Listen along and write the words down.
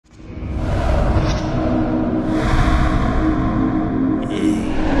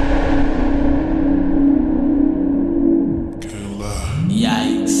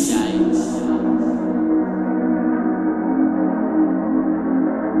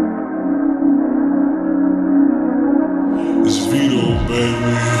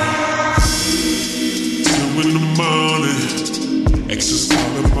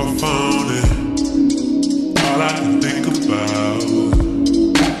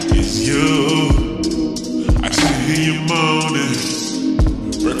you. I still hear you moaning.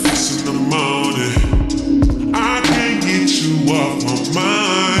 Breakfast in the morning. I can't get you off my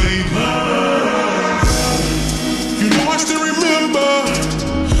mind. You know I still remember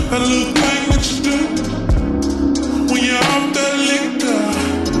that little thing that you do when you're off that liquor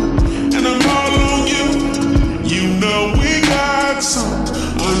and I'm all on you. You know we got some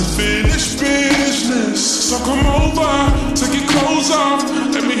unfinished business. So come over, take your clothes off,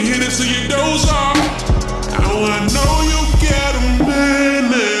 let me hit it till you doze off. Now I know you get a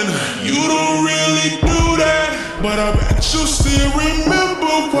man and you don't really do that, but I bet you still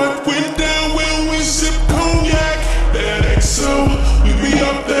remember what went down when we sipped cognac. That XO, we be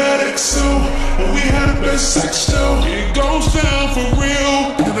up that XO when we had the best sex though. It goes down for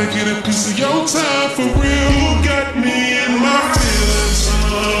real. Can I get a piece of your time for real? You got me in my feelings.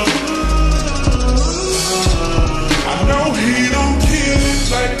 I know he don't kill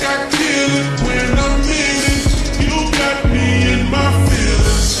it like I kill it when I'm in it. You got me in my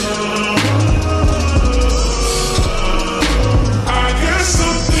feelings. I got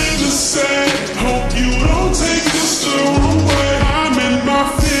something to say. Hope you don't take this the wrong way. I'm in my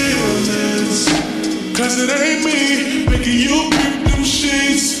feelings, cause it ain't me making you grip them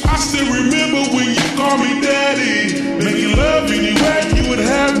sheets. I still remember when you called me daddy, making love anywhere you would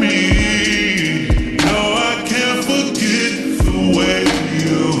have me. No, I can't forget the way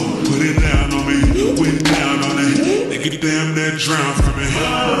you put it down on me, went down on it. They get damn that drown from me.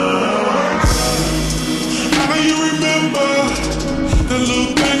 I know you remember the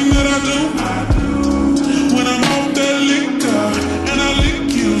little thing that I do when I'm off that liquor and I lick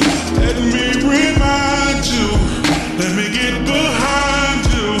you. Let me remind you, let me get behind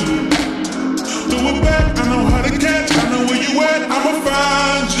you. Throw it back, I know how to catch, I know where you at, I'ma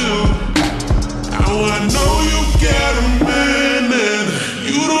find you. Now I know you get a man and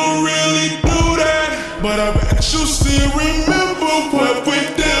you don't really do that, but I bet you still remember what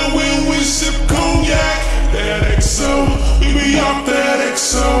went down when we sipped cognac. That XO, we be off that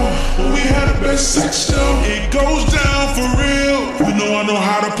XO when we had the best sex though. It goes down for real. You know I know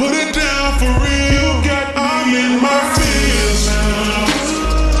how to put it down for real. You got me in my feelings now.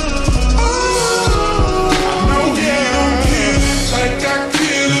 I know he don't kill it like I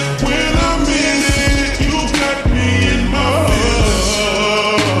kill it when I'm in it. You got me in my feelings.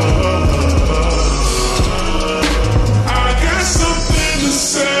 I got something to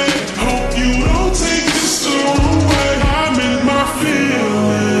say. Hope you don't take this the wrong way. I'm in my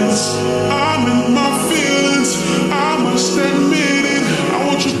feelings. I'm in my feelings. I must admit it. I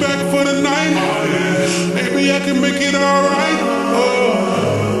want you back for the night. Maybe I can make it alright.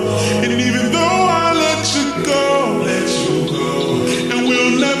 Oh. And even though I let you go, and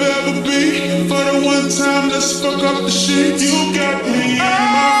we'll never ever be, for the one time let's fuck up the shit. You got me.